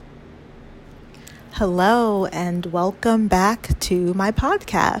Hello and welcome back to my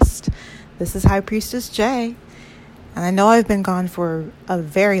podcast. This is High Priestess J, and I know I've been gone for a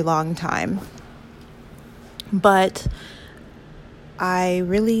very long time, but I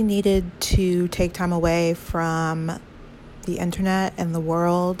really needed to take time away from the internet and the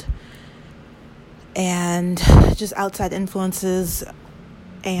world and just outside influences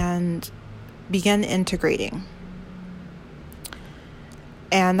and begin integrating.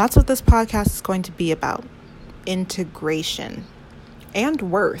 And that's what this podcast is going to be about. Integration and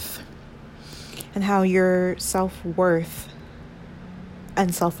worth. And how your self-worth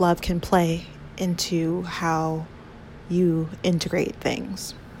and self-love can play into how you integrate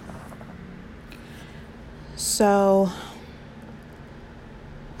things. So,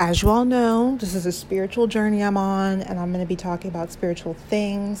 as you all know, this is a spiritual journey I'm on, and I'm going to be talking about spiritual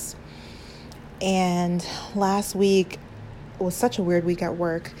things. And last week, it was such a weird week at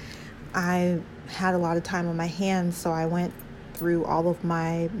work. I had a lot of time on my hands, so I went through all of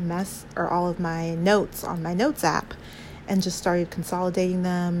my notes on my notes app and just started consolidating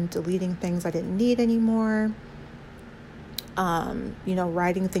them, deleting things I didn't need anymore,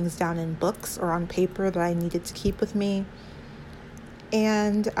 writing things down in books or on paper that I needed to keep with me.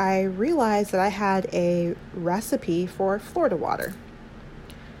 And I realized that I had a recipe for Florida water.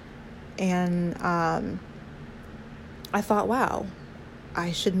 And I thought, wow,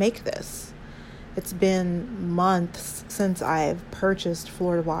 I should make this. It's been months since I've purchased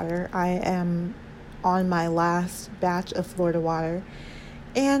Florida water. I am on my last batch of Florida water,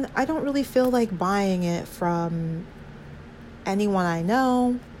 and I don't really feel like buying it from anyone I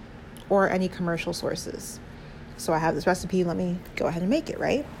know or any commercial sources. So I have this recipe. Let me go ahead and make it,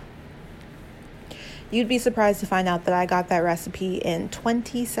 right? You'd be surprised to find out that I got that recipe in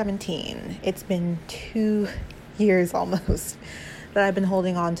 2017. It's been 2 years almost that I've been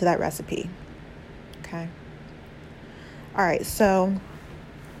holding on to that recipe. Okay. All right. So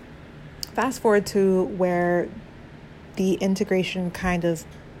fast forward to where the integration kind of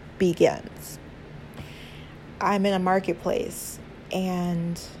begins. I'm in a marketplace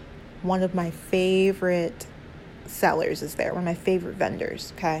and one of my favorite sellers is there, one of my favorite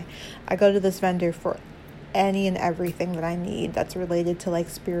vendors. Okay. I go to this vendor for any and everything that I need that's related to like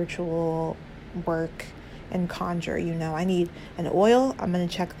spiritual work and conjure. I need an oil, I'm going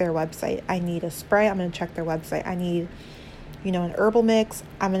to check their website. I need a spray, I'm going to check their website. I need, an herbal mix,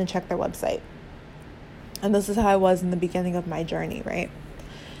 I'm going to check their website. And this is how I was in the beginning of my journey, right?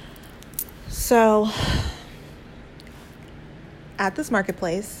 So at this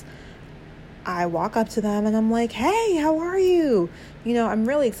marketplace, I walk up to them and I'm like, hey, how are you? I'm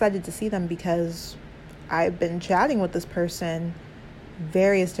really excited to see them because I've been chatting with this person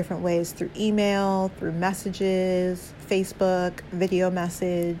various different ways, through email, through messages, Facebook, video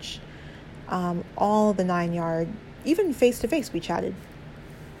message, all the 9 yard, even face to face we chatted.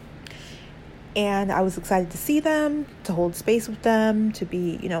 And I was excited to see them, to hold space with them, to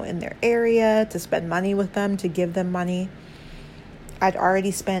be, in their area, to spend money with them, to give them money. I'd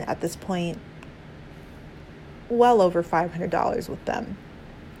already spent at this point well over $500 with them.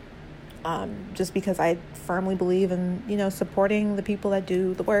 Just because I firmly believe in, supporting the people that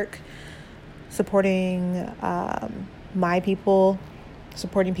do the work, supporting my people,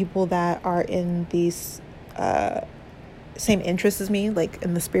 supporting people that are in these same interests as me, like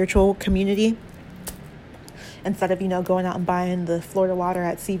in the spiritual community. Instead of, going out and buying the Florida water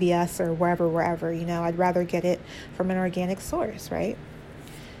at CVS or wherever, I'd rather get it from an organic source, right?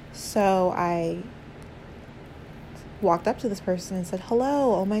 So I walked up to this person and said,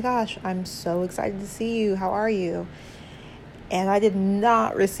 hello, oh my gosh, I'm so excited to see you. How are you? And I did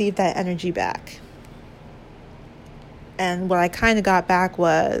not receive that energy back. And what I kind of got back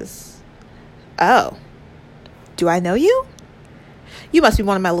was, oh, do I know you? You must be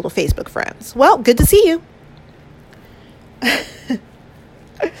one of my little Facebook friends. Well, good to see you.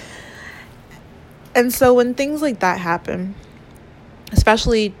 And so when things like that happen,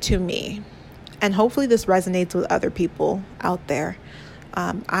 especially to me, and hopefully this resonates with other people out there,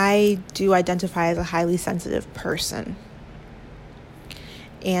 I do identify as a highly sensitive person.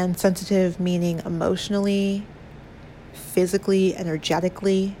 And sensitive meaning emotionally, physically,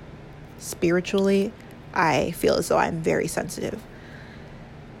 energetically, spiritually. I feel as though I'm very sensitive.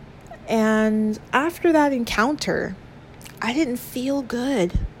 And after that encounter, I didn't feel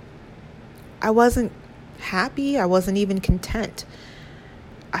good. I wasn't happy. I wasn't even content.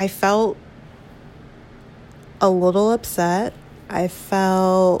 I felt a little upset. I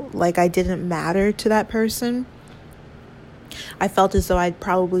felt like I didn't matter to that person. I felt as though I'd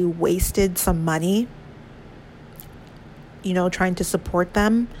probably wasted some money, trying to support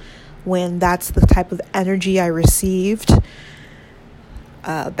them when that's the type of energy I received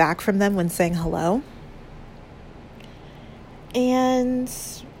back from them when saying hello. And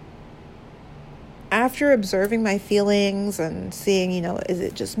after observing my feelings and seeing, is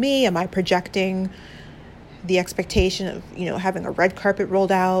it just me? Am I projecting the expectation of, having a red carpet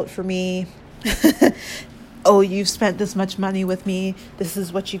rolled out for me? Oh, you've spent this much money with me. This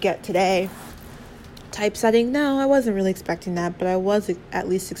is what you get today. Typesetting. No, I wasn't really expecting that, but I was at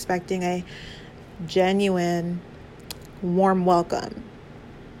least expecting a genuine, warm welcome.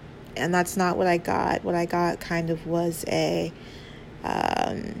 And that's not what I got. What I got kind of was a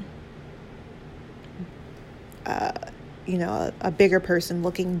bigger person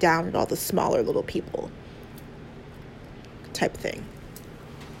looking down at all the smaller little people type thing.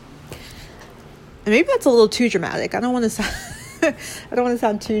 And maybe that's a little too dramatic. I don't want to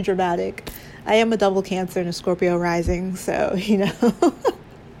sound too dramatic. I am a double Cancer and a Scorpio rising, so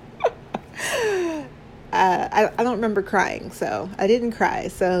I don't remember crying, so I didn't cry,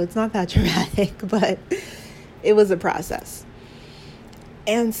 so it's not that dramatic, but it was a process.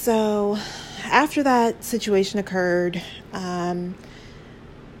 And so after that situation occurred, I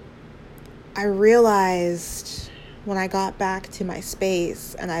realized when I got back to my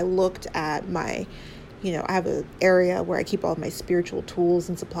space and I looked at my, I have an area where I keep all of my spiritual tools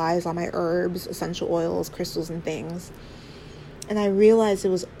and supplies, all my herbs, essential oils, crystals, and things. And I realized it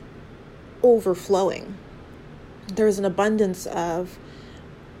was overflowing. There was an abundance of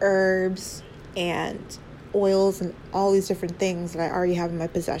herbs and oils and all these different things that I already have in my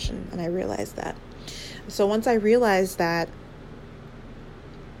possession. And I realized that. So once I realized that,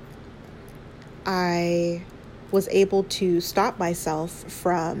 I was able to stop myself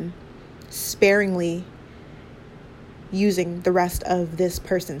from sparingly using the rest of this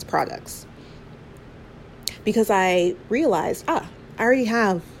person's products. Because I realized, I already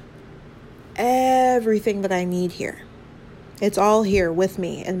have everything that I need here. It's all here with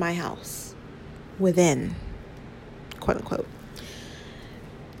me in my house, within, quote unquote.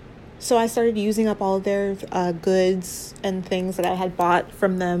 So I started using up all of their goods and things that I had bought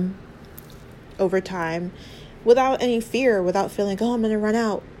from them over time without any fear, without feeling like, I'm going to run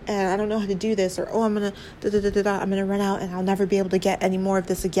out and I don't know how to do this, or, I'm going to run out and I'll never be able to get any more of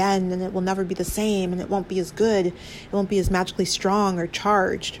this again, and it will never be the same, and it won't be as good. It won't be as magically strong or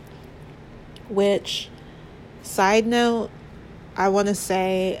charged. Which, side note, I want to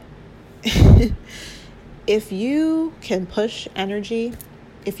say, if you can push energy,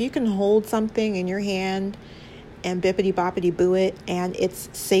 if you can hold something in your hand and bippity boppity boo it, and it's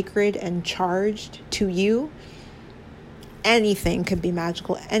sacred and charged to you, anything can be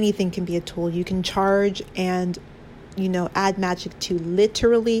magical. Anything can be a tool. You can charge and, add magic to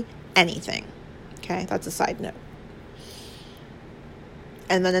literally anything. Okay, that's a side note.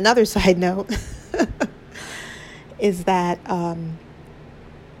 And then another side note is that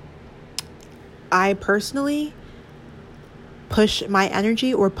I personally push my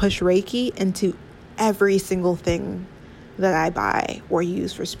energy or push Reiki into every single thing that I buy or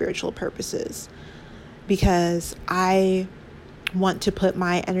use for spiritual purposes, because I want to put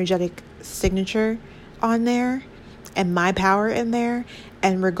my energetic signature on there and my power in there.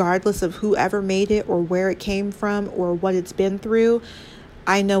 And regardless of whoever made it or where it came from or what it's been through,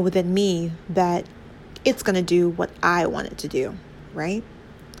 I know within me that it's going to do what I want it to do, right?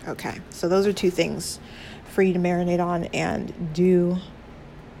 Okay, so those are two things for you to marinate on and do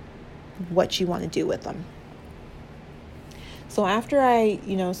what you want to do with them. So after I,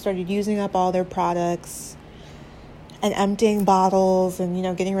 started using up all their products and emptying bottles and,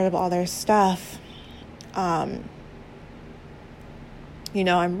 getting rid of all their stuff, I'm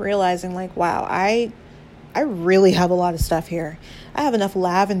realizing wow, I really have a lot of stuff here. I have enough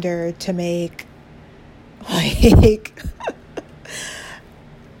lavender to make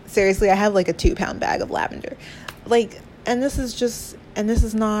seriously, I have a 2-pound bag of lavender. And this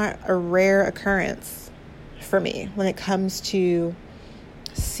is not a rare occurrence for me when it comes to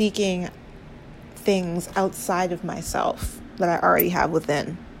seeking things outside of myself that I already have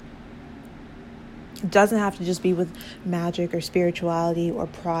within. It doesn't have to just be with magic or spirituality or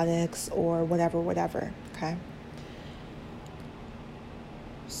products or whatever, okay?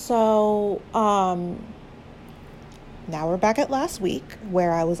 So, now we're back at last week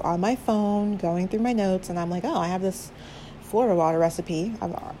where I was on my phone going through my notes, and I'm like, I have this Florida water recipe.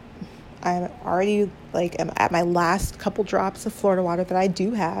 I'm already am at my last couple drops of Florida water that I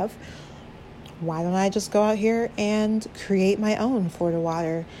do have. Why don't I just go out here and create my own Florida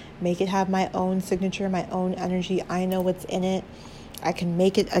water, make it have my own signature, my own energy. I know what's in it. I can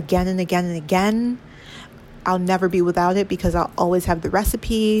make it again and again and again. I'll never be without it because I'll always have the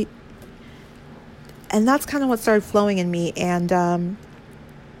recipe And that's kind of what started flowing in me. And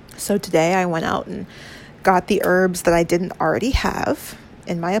so today I went out and got the herbs that I didn't already have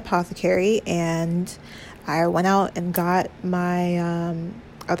in my apothecary, and I went out and got my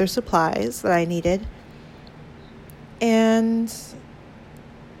other supplies that I needed, and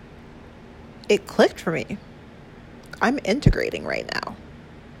it clicked for me. I'm integrating right now.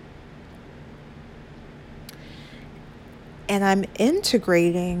 And I'm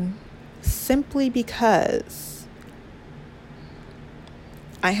integrating simply because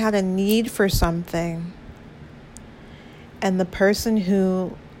I had a need for something, and the person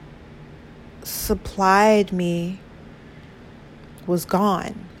who supplied me was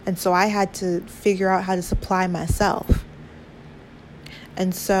gone. And so I had to figure out how to supply myself.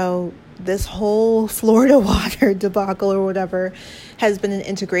 And so this whole Florida water debacle or whatever has been an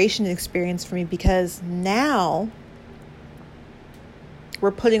integration experience for me, because now we're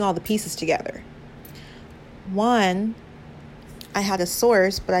putting all the pieces together. One, I had a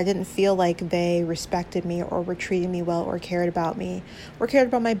source, but I didn't feel like they respected me or were treating me well or cared about me or cared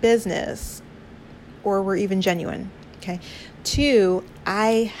about my business or were even genuine. Okay. 2,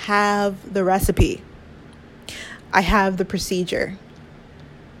 I have the recipe. I have the procedure.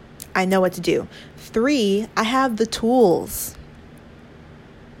 I know what to do. 3, I have the tools.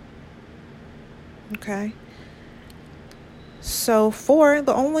 Okay. So 4,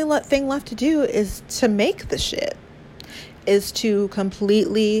 the only thing left to do is to make the shit. Is to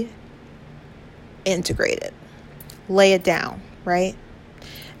completely integrate it. Lay it down, right?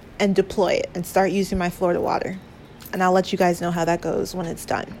 And deploy it and start using my Florida water. And I'll let you guys know how that goes when it's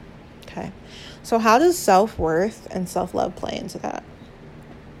done. Okay. So how does self-worth and self-love play into that?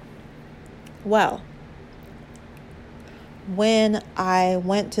 Well, when I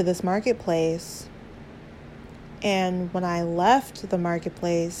went to this marketplace and when I left the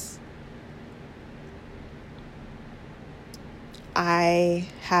marketplace, I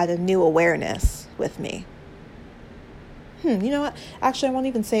had a new awareness with me. You know what? Actually, I won't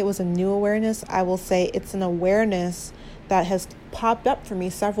even say it was a new awareness. I will say it's an awareness that has popped up for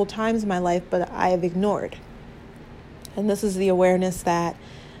me several times in my life, but I have ignored. And this is the awareness that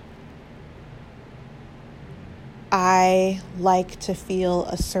I like to feel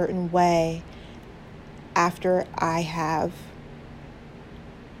a certain way after I have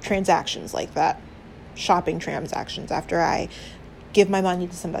transactions like that, shopping transactions, after I give my money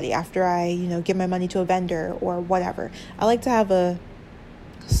to somebody, after I, give my money to a vendor or whatever. I like to have a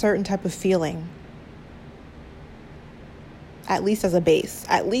certain type of feeling, at least as a base,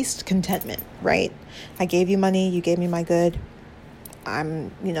 at least contentment, right? I gave you money, you gave me my good.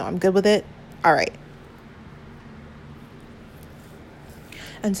 I'm good with it. All right.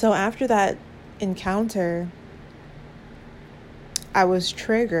 And so after that encounter, I was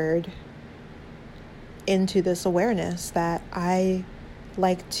triggered into this awareness that I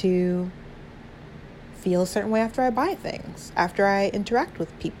like to feel a certain way after I buy things, after I interact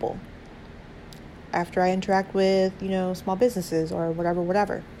with people, after I interact with, small businesses or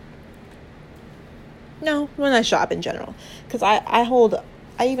whatever. No, when I shop in general, because I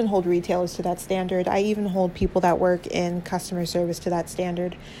even hold retailers to that standard. I even hold people that work in customer service to that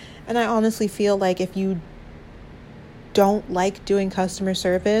standard. And I honestly feel like if you don't like doing customer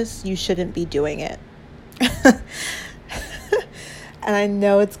service, you shouldn't be doing it. And I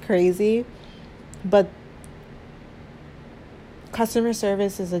know it's crazy, but customer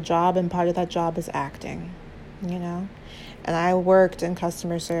service is a job, and part of that job is acting, And I worked in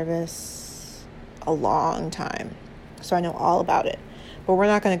customer service a long time, so I know all about it, but we're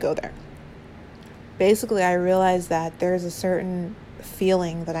not going to go there. Basically, I realized that there's a certain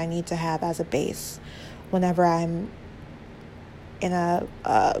feeling that I need to have as a base whenever I'm in a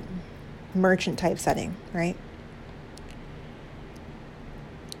merchant type setting, right?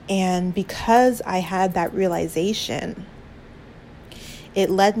 And because I had that realization, it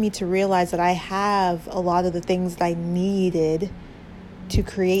led me to realize that I have a lot of the things that I needed to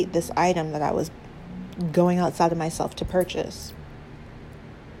create this item that I was going outside of myself to purchase.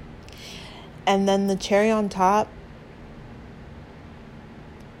 And then the cherry on top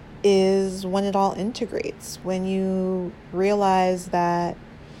is when it all integrates, when you realize that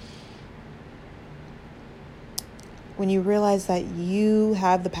you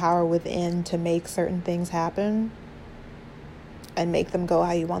have the power within to make certain things happen and make them go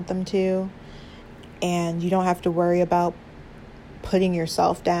how you want them to, and you don't have to worry about putting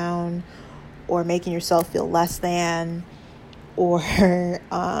yourself down or making yourself feel less than, or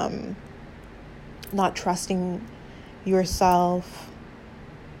not trusting yourself,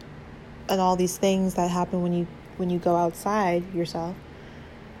 and all these things that happen when you go outside yourself.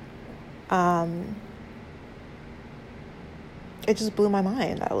 it just blew my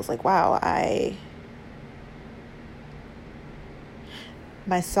mind. I was like, wow,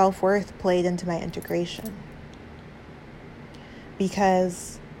 my self-worth played into my integration.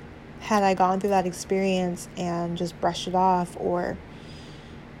 Because had I gone through that experience and just brushed it off, or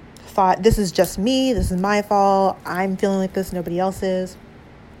thought, this is just me, this is my fault, I'm feeling like this, nobody else is,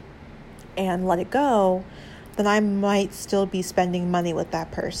 and let it go, then I might still be spending money with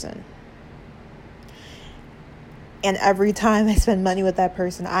that person. And every time I spend money with that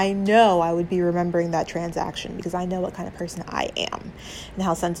person, I know I would be remembering that transaction, because I know what kind of person I am and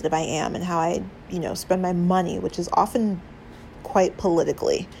how sensitive I am and how I, spend my money, which is often quite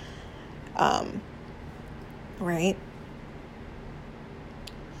politically, right?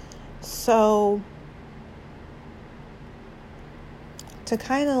 So to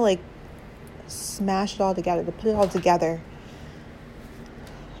kind of like smash it all together, to put it all together,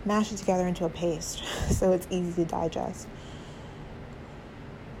 mash it together into a paste so it's easy to digest.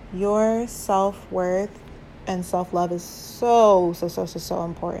 Your self-worth and self-love is so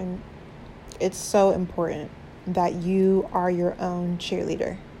important. It's so important that you are your own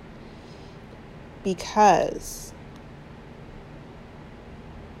cheerleader, because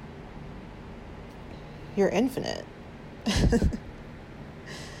you're infinite.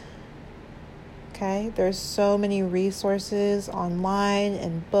 Okay? There's so many resources online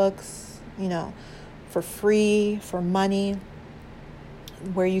and books, for free, for money,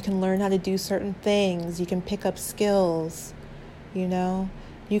 where you can learn how to do certain things. You can pick up skills, you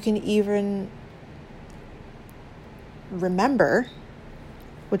can even remember,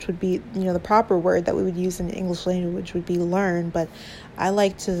 which would be, the proper word that we would use in the English language would be learn, but I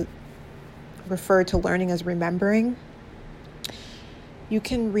like to refer to learning as remembering. You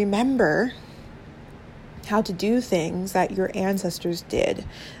can remember how to do things that your ancestors did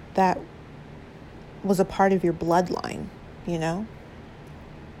that was a part of your bloodline,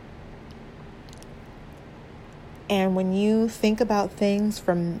 And when you think about things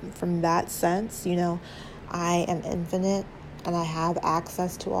from that sense, I am infinite and I have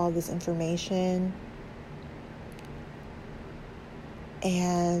access to all this information,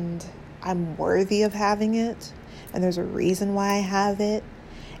 and I'm worthy of having it, and there's a reason why I have it,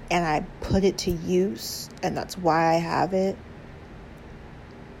 and I put it to use, and that's why I have it.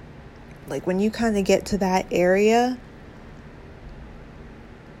 Like, when you kind of get to that area,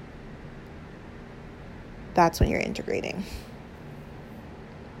 that's when you're integrating.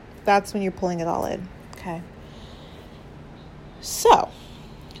 That's when you're pulling it all in. Okay. So,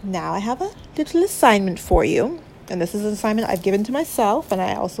 now I have a little assignment for you. And this is an assignment I've given to myself, and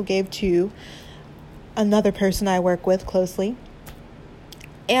I also gave to another person I work with closely.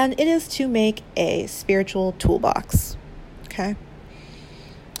 And it is to make a spiritual toolbox. Okay.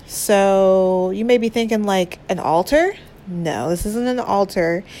 So you may be thinking, like, an altar? No, this isn't an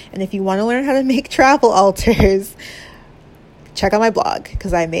altar. And if you want to learn how to make travel altars, check out my blog,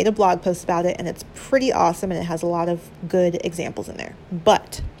 because I made a blog post about it, and it's pretty awesome, and it has a lot of good examples in there.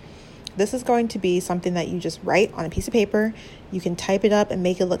 But this is going to be something that you just write on a piece of paper. You can type it up and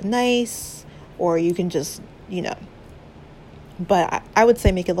make it look nice, or you can just, but I would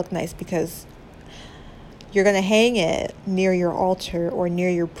say make it look nice, because you're going to hang it near your altar or near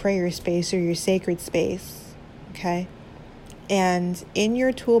your prayer space or your sacred space, okay? And in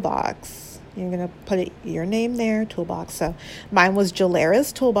your toolbox, you're going to put your name there, toolbox. So mine was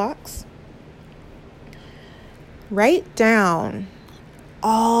Jalera's Toolbox. Write down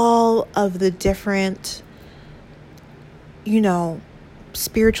all of the different,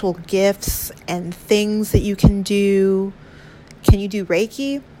 spiritual gifts and things that you can do. Can you do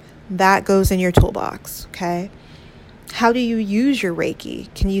Reiki? That goes in your toolbox, okay? How do you use your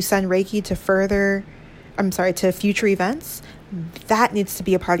Reiki? Can you send Reiki to future events? That needs to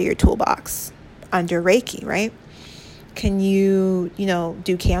be a part of your toolbox under Reiki, right? Can you,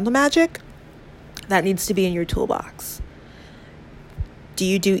 do candle magic? That needs to be in your toolbox. Do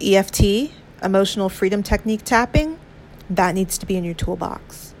you do EFT, emotional freedom technique tapping? That needs to be in your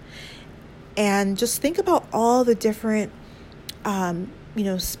toolbox. And just think about all the different,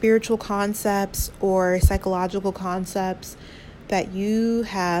 spiritual concepts or psychological concepts that you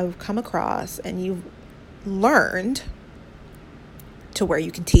have come across and you've learned to where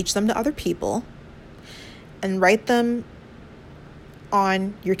you can teach them to other people, and write them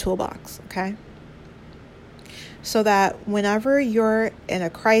on your toolbox, okay? So that whenever you're in a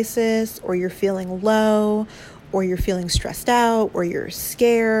crisis, or you're feeling low, or you're feeling stressed out, or you're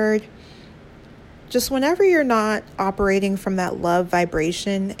scared, just whenever you're not operating from that love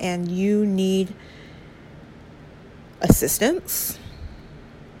vibration and you need assistance,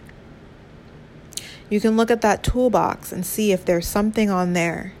 You can look at that toolbox and see if there's something on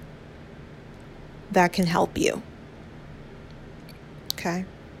there that can help you. Okay?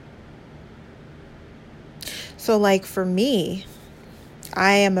 So like for me,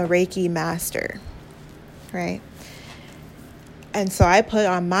 I am a Reiki master, right? And so I put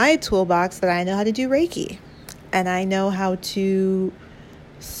on my toolbox that I know how to do Reiki. And I know how to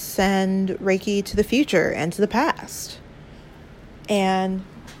send Reiki to the future and to the past. And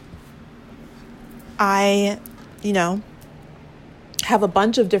I, have a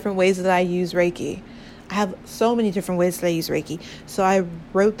bunch of different ways that I use Reiki. I have so many different ways that I use Reiki. So I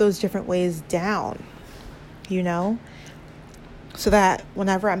wrote those different ways down, so that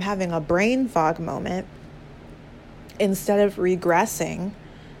whenever I'm having a brain fog moment, instead of regressing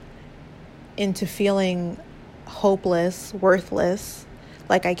into feeling hopeless, worthless,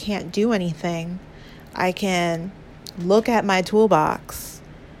 like I can't do anything, I can look at my toolbox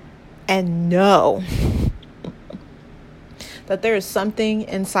and know that there is something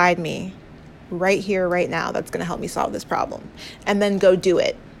inside me right here, right now, that's going to help me solve this problem, and then go do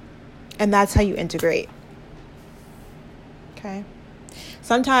it. And that's how you integrate. Okay.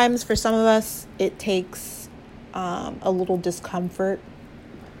 Sometimes for some of us, it takes a little discomfort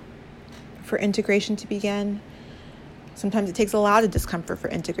for integration to begin. Sometimes it takes a lot of discomfort for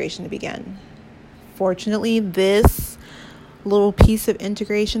integration to begin. Fortunately, this little piece of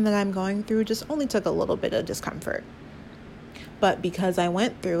integration that I'm going through just only took a little bit of discomfort. But because I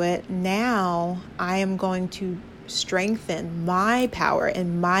went through it, now I am going to strengthen my power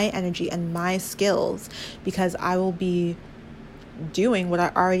and my energy and my skills, because I will be doing what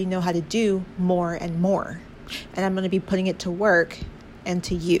I already know how to do more and more. And I'm going to be putting it to work and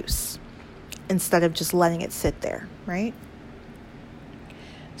to use instead of just letting it sit there, right?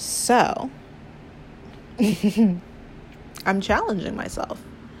 So I'm challenging myself.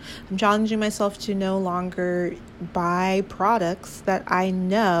 I'm challenging myself to no longer buy products that I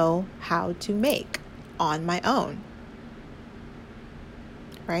know how to make on my own,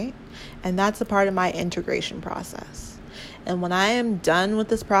 right? And that's a part of my integration process. And when I am done with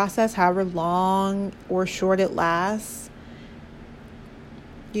this process, however long or short it lasts,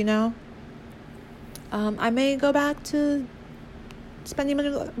 I may go back to spending money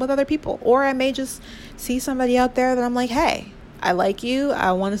with other people. Or I may just see somebody out there that I'm like, hey, I like you,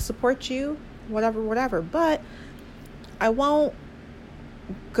 I want to support you, whatever. But I won't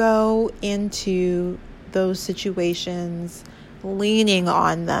go into those situations leaning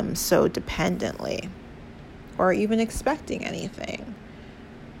on them so dependently, or even expecting anything.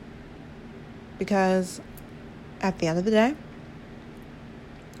 Because at the end of the day,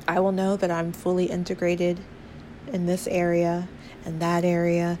 I will know that I'm fully integrated in this area and that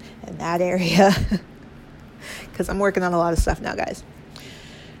area and that area. Because I'm working on a lot of stuff now, guys.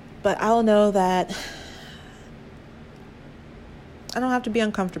 But I'll know that I don't have to be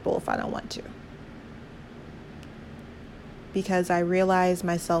uncomfortable if I don't want to. Because I realize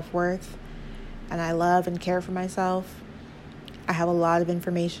my self-worth and I love and care for myself. I have a lot of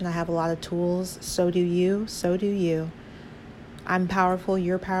information. I have a lot of tools. So do you. So do you. I'm powerful.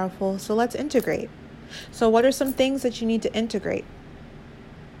 You're powerful. So let's integrate. So what are some things that you need to integrate?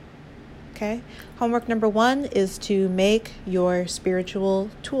 Okay. Homework number 1 is to make your spiritual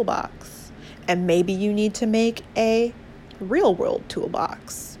toolbox. And maybe you need to make a real world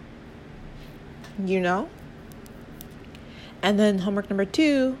toolbox. And then homework number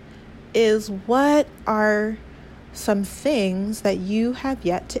 2 is, what are some things that you have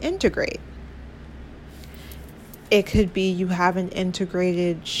yet to integrate? It could be you haven't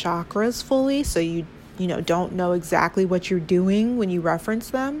integrated chakras fully, so you don't know exactly what you're doing when you reference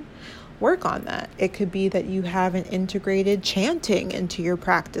them. Work on that. It could be that you haven't integrated chanting into your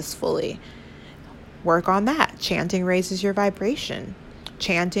practice fully. Work on that. Chanting raises your vibration.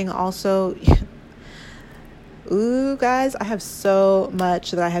 Chanting also... Ooh, guys, I have so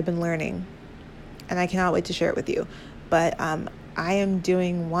much that I have been learning, and I cannot wait to share it with you. But I am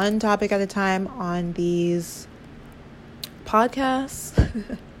doing one topic at a time on these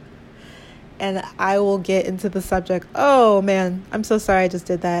podcasts, and I will get into the subject. Oh, man, I'm so sorry I just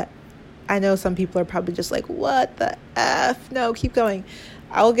did that. I know some people are probably just like, what the F? No, keep going.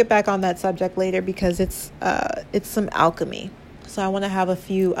 I will get back on that subject later because it's some alchemy. So I want to have a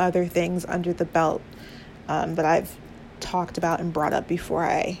few other things under the belt that I've talked about and brought up before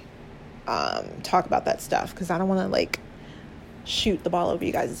I talk about that stuff, because I don't want to shoot the ball over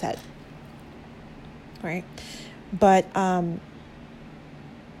you guys' head. Right? But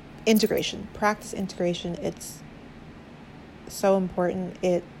integration, practice integration. It's so important.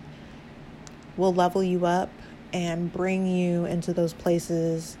 It will level you up and bring you into those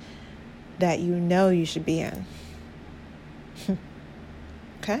places that you know you should be in.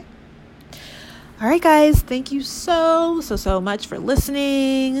 Okay? All right, guys. Thank you so much for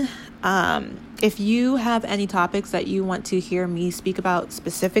listening. If you have any topics that you want to hear me speak about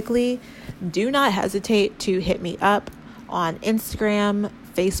specifically, do not hesitate to hit me up on Instagram,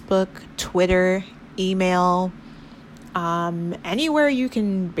 Facebook, Twitter, email, anywhere you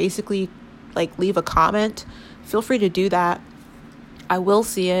can basically leave a comment. Feel free to do that. I will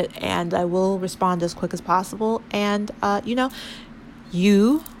see it and I will respond as quick as possible. And,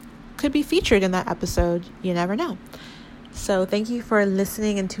 you could be featured in that episode. You never know. So thank you for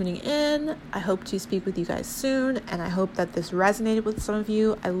listening and tuning in. I hope to speak with you guys soon. And I hope that this resonated with some of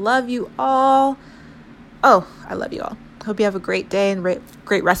you. I love you all. I love you all. Hope you have a great day and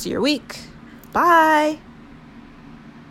great rest of your week. Bye.